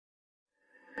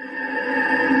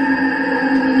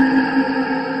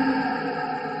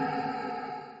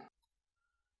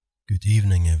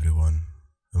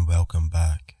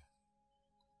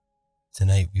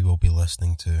Tonight we will be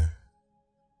listening to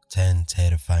 10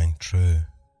 terrifying true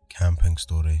camping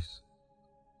stories.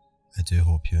 I do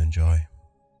hope you enjoy.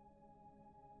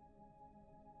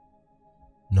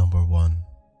 Number 1.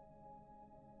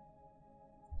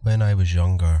 When I was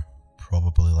younger,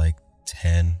 probably like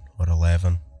 10 or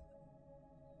 11,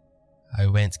 I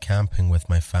went camping with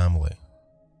my family.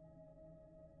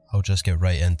 I'll just get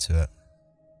right into it.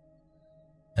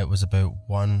 It was about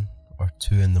 1 or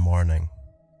 2 in the morning,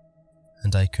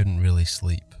 and I couldn't really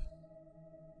sleep.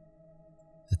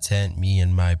 The tent me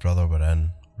and my brother were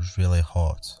in was really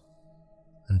hot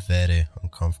and very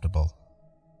uncomfortable.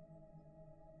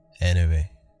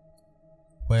 Anyway,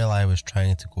 while I was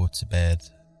trying to go to bed,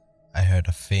 I heard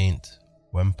a faint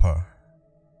whimper.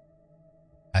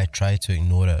 I tried to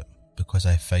ignore it because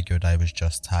I figured I was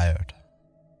just tired.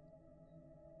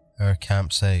 Our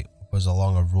campsite was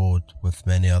along a road with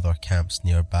many other camps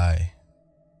nearby.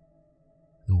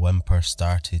 The whimper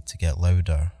started to get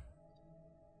louder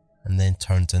and then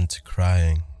turned into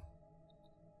crying.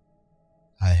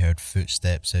 I heard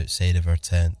footsteps outside of our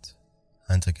tent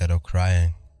and a girl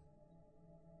crying.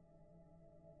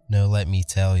 Now let me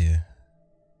tell you,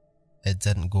 it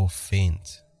didn't go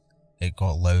faint, it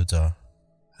got louder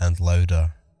and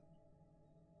louder.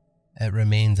 It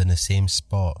remained in the same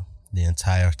spot the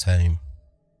entire time.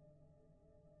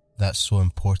 That's so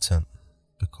important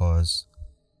because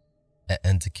it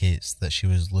indicates that she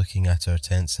was looking at our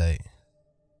tent site,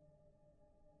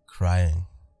 crying.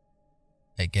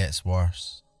 It gets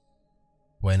worse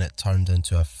when it turned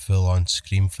into a full-on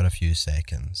scream for a few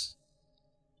seconds,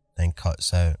 then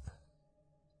cuts out.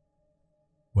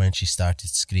 When she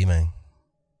started screaming,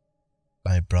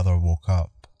 my brother woke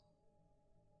up.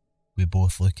 We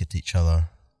both look at each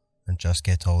other and just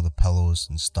get all the pillows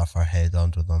and stuff our head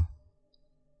under them.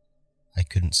 I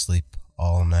couldn't sleep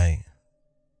all night,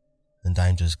 and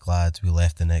I'm just glad we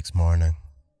left the next morning.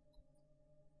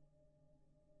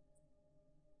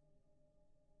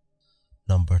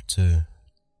 Number 2.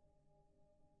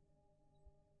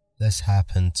 This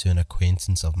happened to an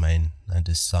acquaintance of mine and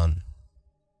his son.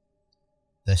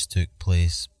 This took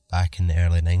place back in the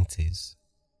early 90s.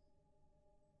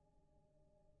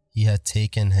 He had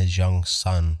taken his young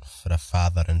son for a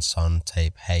father and son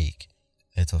type hike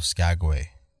out of Skagway.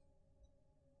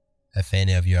 If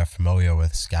any of you are familiar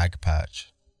with Skagpatch,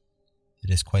 it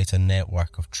is quite a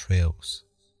network of trails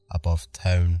above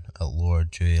town at Lower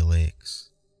Dewey Lakes.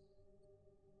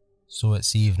 So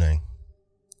it's evening,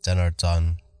 dinner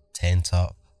done, tent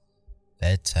up,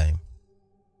 bedtime.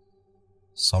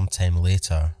 Sometime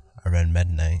later, around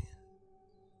midnight,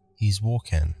 he's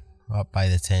woken up by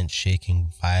the tent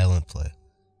shaking violently,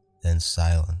 then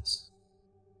silence.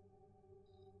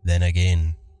 Then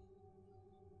again.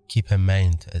 Keep in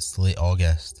mind it's late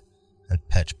August and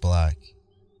pitch black.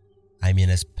 I mean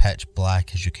as pitch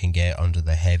black as you can get under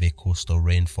the heavy coastal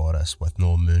rainforest with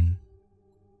no moon.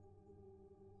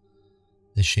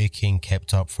 The shaking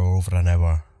kept up for over an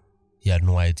hour. He had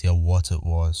no idea what it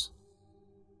was.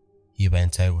 He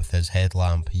went out with his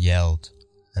headlamp, yelled,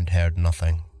 and heard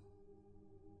nothing.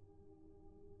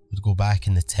 Would go back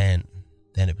in the tent,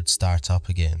 then it would start up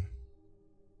again.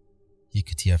 He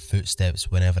could hear footsteps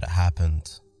whenever it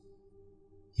happened.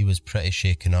 He was pretty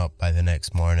shaken up by the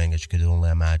next morning, as you could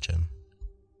only imagine.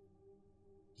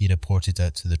 He reported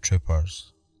it to the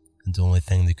troopers, and the only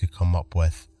thing they could come up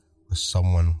with was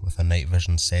someone with a night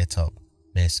vision setup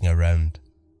messing around,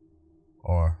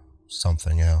 or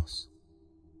something else.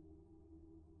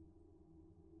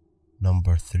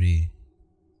 Number 3.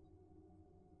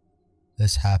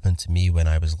 This happened to me when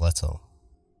I was little.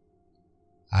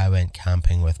 I went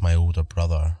camping with my older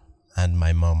brother and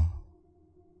my mum.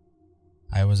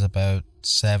 I was about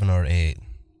 7 or 8,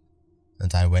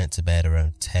 and I went to bed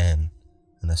around 10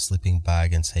 in a sleeping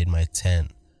bag inside my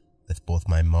tent with both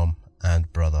my mum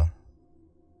and brother.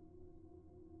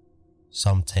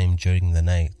 Sometime during the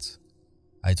night,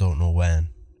 I don't know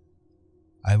when,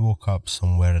 I woke up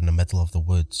somewhere in the middle of the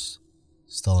woods,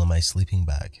 still in my sleeping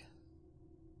bag.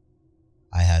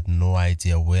 I had no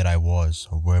idea where I was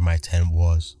or where my tent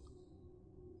was.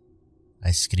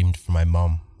 I screamed for my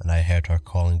mum and I heard her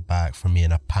calling back for me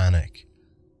in a panic,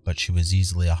 but she was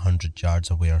easily 100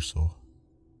 yards away or so.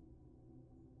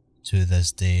 To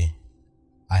this day,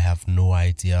 I have no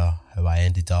idea how I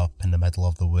ended up in the middle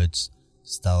of the woods,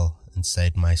 still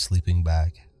inside my sleeping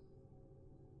bag.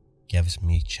 Gives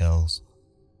me chills.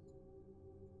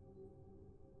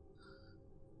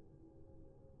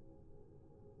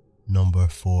 Number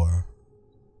 4.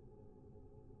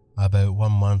 About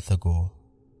 1 month ago,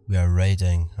 we are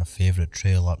riding a favourite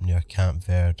trail up near Camp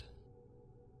Verde.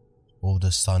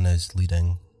 Oldest son is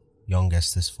leading,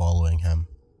 youngest is following him,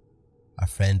 a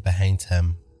friend behind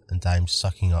him, and I'm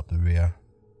sucking up the rear.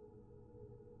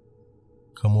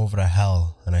 Come over a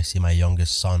hill and I see my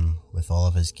youngest son with all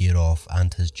of his gear off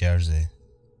and his jersey.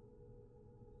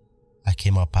 I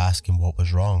came up asking what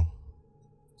was wrong,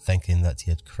 thinking that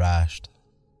he had crashed.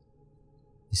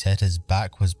 He said his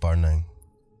back was burning.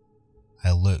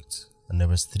 I looked and there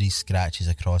was 3 scratches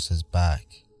across his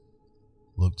back.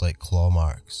 Looked like claw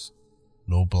marks,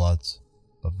 no blood,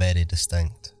 but very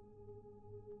distinct.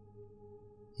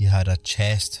 He had a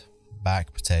chest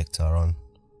back protector on,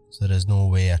 so there's no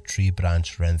way a tree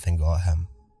branch or anything got him.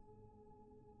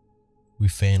 We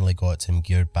finally got him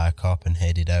geared back up and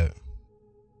headed out.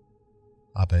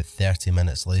 About 30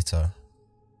 minutes later,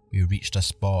 we reached a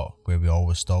spot where we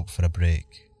always stopped for a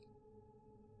break.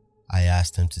 I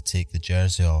asked him to take the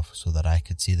jersey off so that I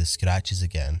could see the scratches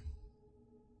again.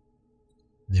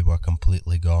 They were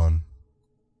completely gone.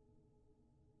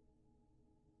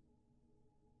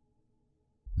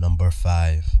 Number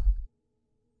 5.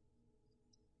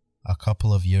 A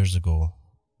couple of years ago,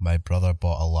 my brother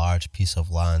bought a large piece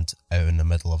of land out in the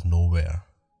middle of nowhere,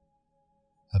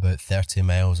 about 30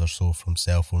 miles or so from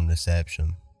cell phone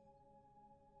reception.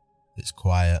 It's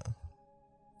quiet,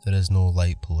 there is no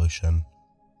light pollution,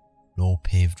 no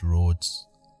paved roads,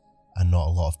 and not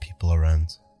a lot of people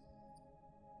around.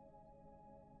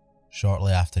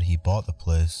 Shortly after he bought the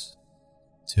place,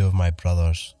 2 of my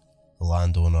brothers, the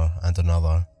landowner and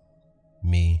another,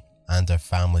 me and our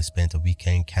family spent a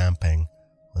weekend camping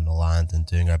on the land and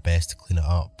doing our best to clean it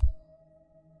up.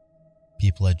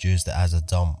 People had used it as a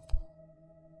dump.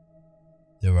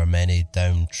 There were many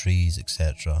downed trees,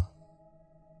 etc.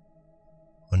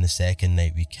 On the second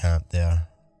night we camped there,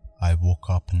 I woke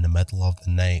up in the middle of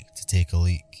the night to take a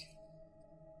leak.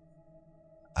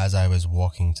 As I was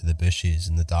walking to the bushes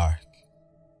in the dark,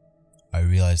 I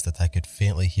realised that I could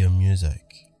faintly hear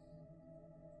music.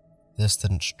 This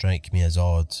didn't strike me as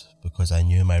odd because I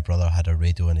knew my brother had a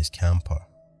radio in his camper.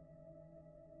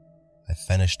 I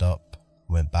finished up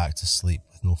and went back to sleep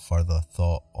with no further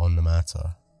thought on the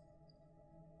matter.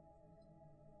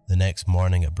 The next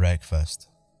morning at breakfast,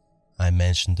 I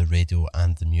mentioned the radio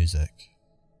and the music.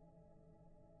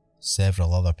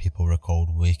 Several other people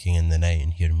recalled waking in the night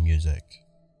and hearing music,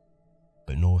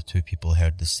 but no 2 people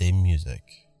heard the same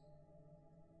music.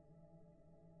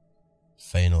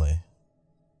 Finally,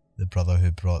 the brother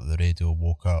who brought the radio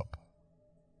woke up.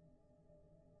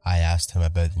 I asked him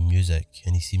about the music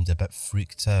and he seemed a bit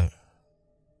freaked out.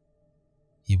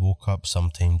 He woke up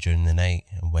sometime during the night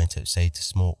and went outside to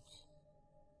smoke.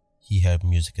 He heard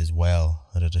music as well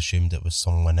and had assumed it was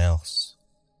someone else.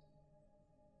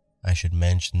 I should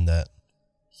mention that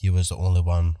he was the only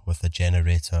one with a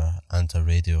generator and a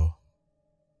radio.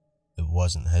 It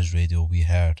wasn't his radio we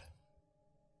heard.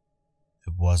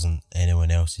 It wasn't anyone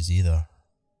else's either.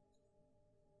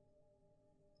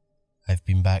 I've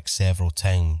been back several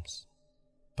times,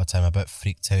 but I'm a bit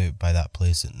freaked out by that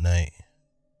place at night.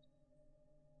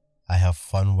 I have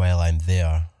fun while I'm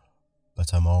there,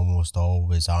 but I'm almost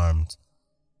always armed,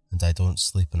 and I don't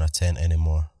sleep in a tent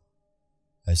anymore.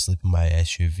 I sleep in my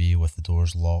SUV with the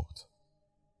doors locked.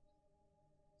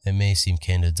 It may seem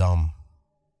kinda dumb,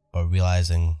 but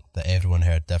realising that everyone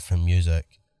heard different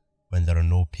music when there are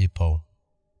no people,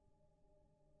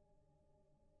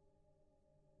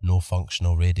 no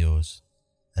functional radios,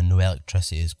 and no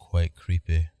electricity is quite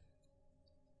creepy.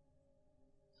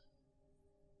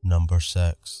 Number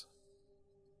 6.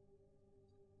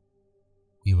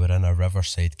 We were in a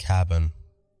riverside cabin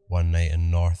one night in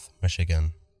North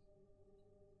Michigan.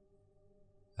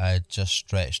 I had just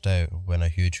stretched out when a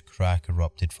huge crack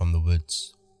erupted from the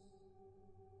woods.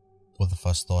 Both of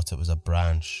us thought it was a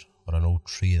branch or an old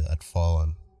tree that had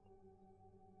fallen.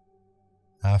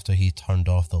 After he turned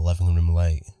off the living room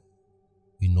light,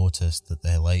 we noticed that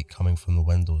the light coming from the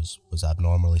windows was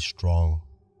abnormally strong.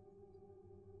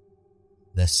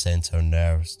 This sent our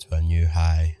nerves to a new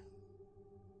high.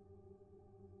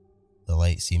 The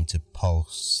light seemed to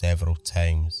pulse several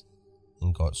times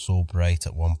and got so bright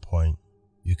at one point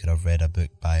you could have read a book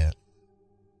by it.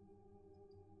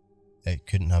 It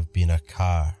couldn't have been a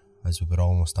car, as we were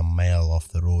almost a mile off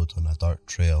the road on a dirt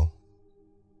trail.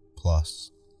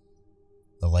 Plus,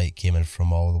 the light came in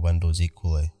from all the windows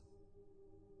equally.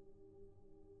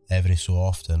 Every so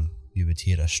often, we would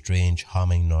hear a strange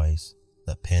humming noise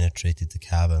that penetrated the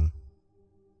cabin.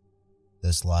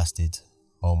 This lasted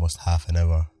almost half an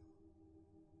hour.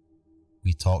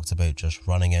 We talked about just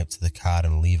running out to the car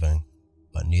and leaving,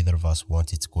 but neither of us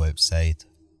wanted to go outside.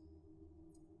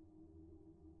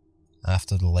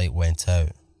 After the light went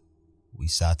out, we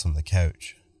sat on the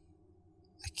couch.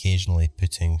 occasionally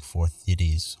putting forth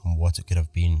theories on what it could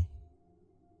have been.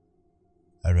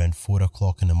 Around 4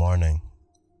 o'clock in the morning,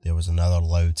 there was another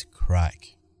loud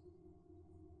crack.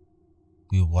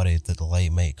 We worried that the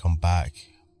light might come back,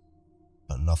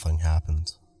 but nothing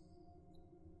happened.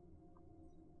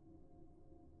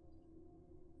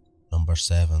 Number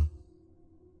 7.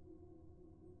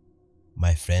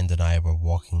 My friend and I were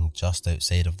walking just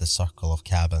outside of the circle of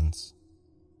cabins.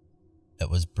 It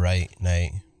was bright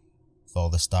night, with all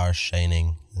the stars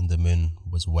shining and the moon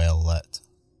was well lit.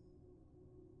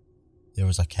 There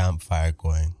was a campfire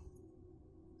going,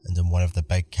 and in one of the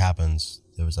big cabins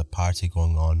there was a party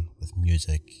going on with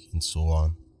music and so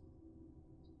on.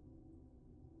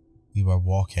 We were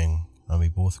walking and we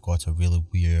both got a really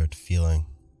weird feeling,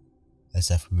 as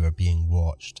if we were being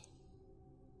watched.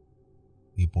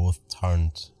 We both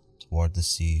turned toward the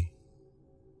sea.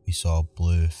 We saw a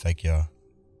blue figure,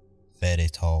 very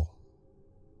tall,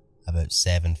 about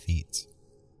 7 feet,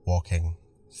 walking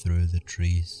through the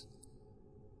trees.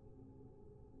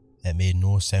 It made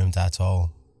no sound at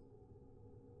all.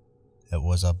 It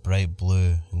was a bright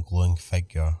blue and glowing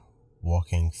figure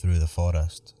walking through the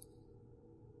forest.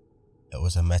 It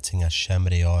was emitting a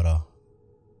shimmery aura,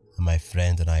 and my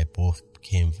friend and I both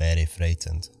became very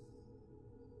frightened.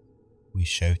 We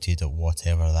shouted at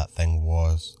whatever that thing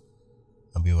was,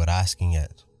 and we were asking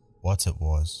it what it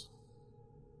was.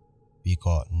 We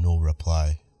got no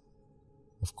reply,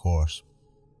 of course,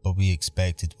 but we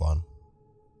expected one.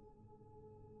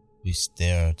 We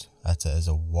stared at it as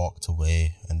it walked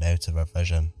away and out of our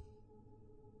vision.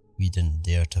 We didn't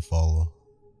dare to follow.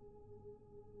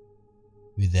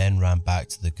 We then ran back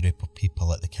to the group of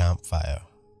people at the campfire,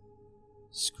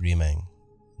 screaming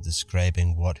and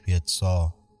describing what we had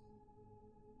saw.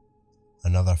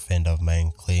 Another friend of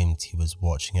mine claimed he was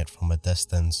watching it from a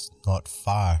distance not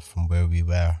far from where we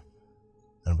were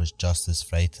and was just as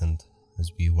frightened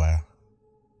as we were.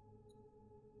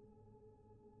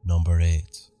 Number 8.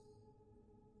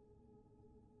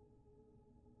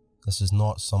 This is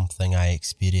not something I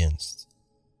experienced,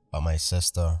 but my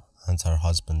sister and her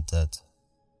husband did.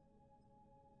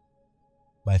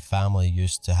 My family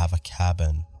used to have a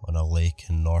cabin on a lake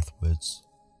in Northwoods.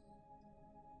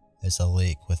 It's a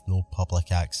lake with no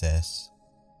public access.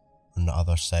 On the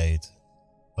other side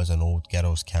was an old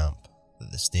girls' camp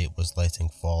that the state was letting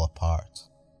fall apart.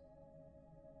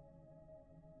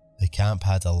 The camp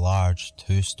had a large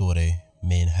 2-story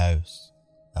main house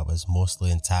that was mostly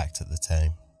intact at the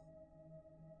time.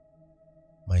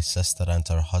 My sister and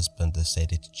her husband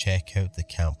decided to check out the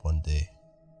camp one day.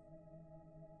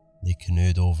 They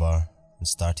canoed over and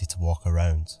started to walk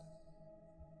around.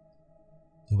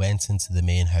 They went into the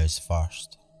main house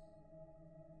first.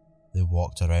 They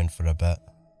walked around for a bit,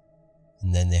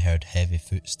 and then they heard heavy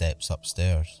footsteps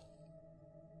upstairs.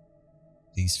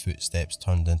 These footsteps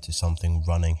turned into something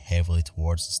running heavily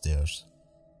towards the stairs.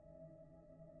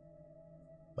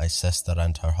 My sister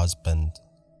and her husband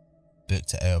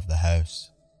booked it out of the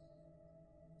house,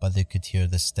 but they could hear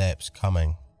the steps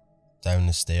coming down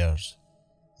the stairs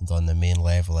and on the main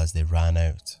level as they ran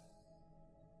out.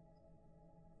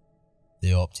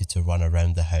 They opted to run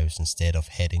around the house instead of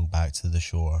heading back to the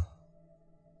shore.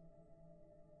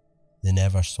 They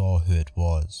never saw who it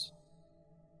was,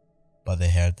 but they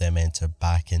heard them enter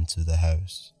back into the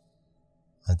house,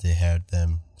 and they heard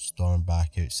them storm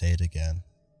back outside again.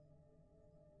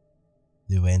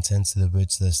 They went into the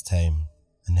woods this time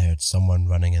and heard someone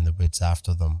running in the woods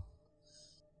after them.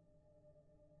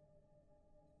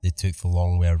 They took the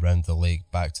long way around the lake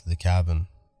back to the cabin.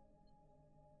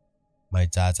 My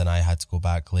dad and I had to go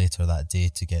back later that day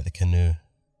to get the canoe.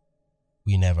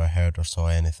 We never heard or saw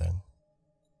anything.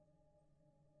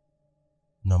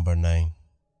 Number 9.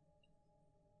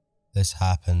 This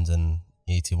happened in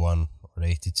 81 or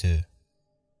 82.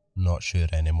 Not sure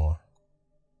anymore.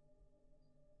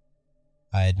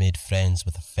 I had made friends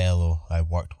with a fellow I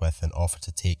worked with and offered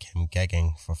to take him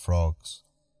gigging for frogs.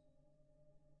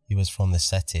 He was from the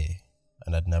city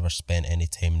and had never spent any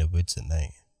time in the woods at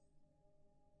night.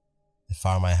 The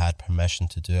farm I had permission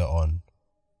to do it on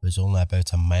was only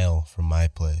about a mile from my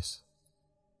place.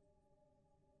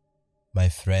 My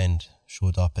friend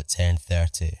showed up at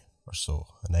 10:30 or so,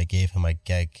 and I gave him a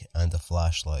gig and a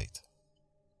flashlight.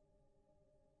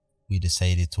 We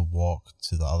decided to walk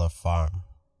to the other farm.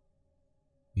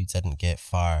 We didn't get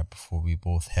far before we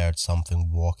both heard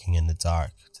something walking in the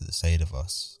dark to the side of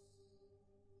us.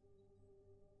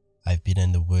 I've been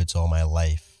in the woods all my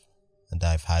life, and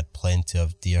I've had plenty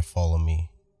of deer follow me,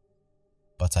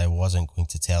 but I wasn't going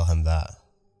to tell him that.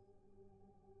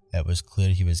 It was clear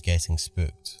he was getting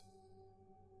spooked.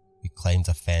 We climbed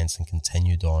a fence and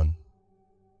continued on.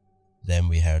 Then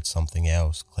we heard something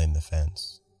else climb the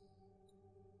fence.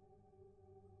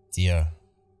 Deer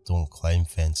don't climb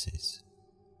fences.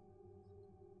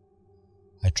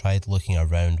 I tried looking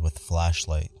around with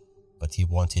flashlight, but he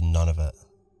wanted none of it.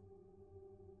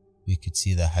 We could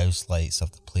see the house lights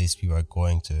of the place we were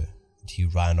going to, and he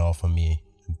ran off on me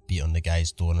and beat on the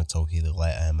guy's door until he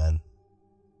let him in.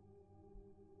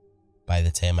 By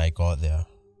the time I got there,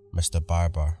 Mr.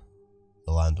 Barber,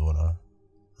 the landowner,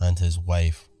 and his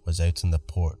wife was out on the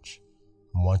porch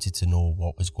and wanted to know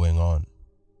what was going on.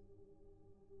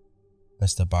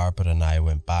 Mr. Barber and I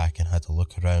went back and had a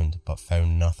look around but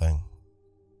found nothing.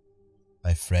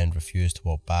 My friend refused to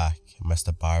walk back and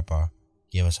Mr. Barber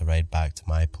gave us a ride back to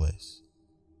my place.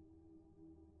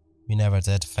 We never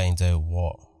did find out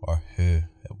what or who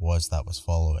it was that was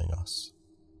following us.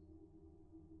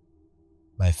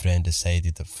 My friend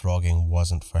decided that frogging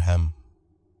wasn't for him,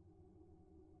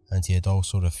 and he had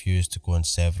also refused to go on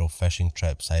several fishing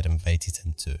trips I'd invited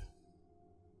him to.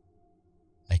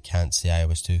 I can't say I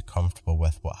was too comfortable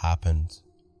with what happened,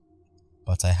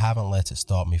 but I haven't let it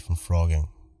stop me from frogging.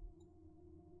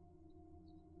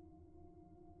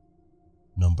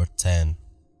 Number 10.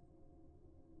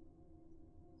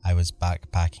 I was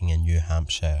backpacking in New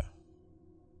Hampshire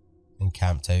and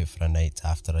camped out for a night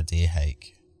after a day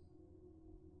hike.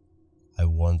 I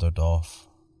wandered off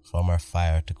from our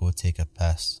fire to go take a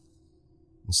piss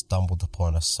and stumbled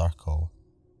upon a circle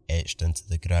etched into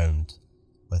the ground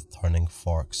with turning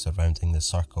forks surrounding the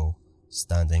circle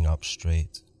standing up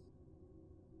straight.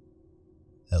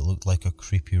 It looked like a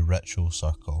creepy ritual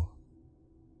circle,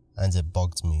 and it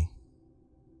bugged me,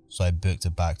 so I booked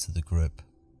it back to the group.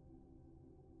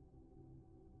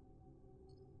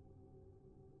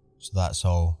 So that's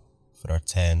all for our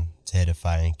 10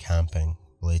 terrifying camping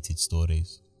related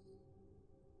stories.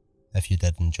 If you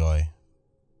did enjoy,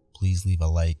 please leave a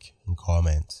like and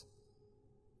comment.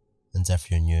 And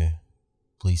if you're new,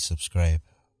 please subscribe.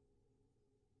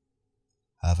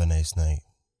 Have a nice night.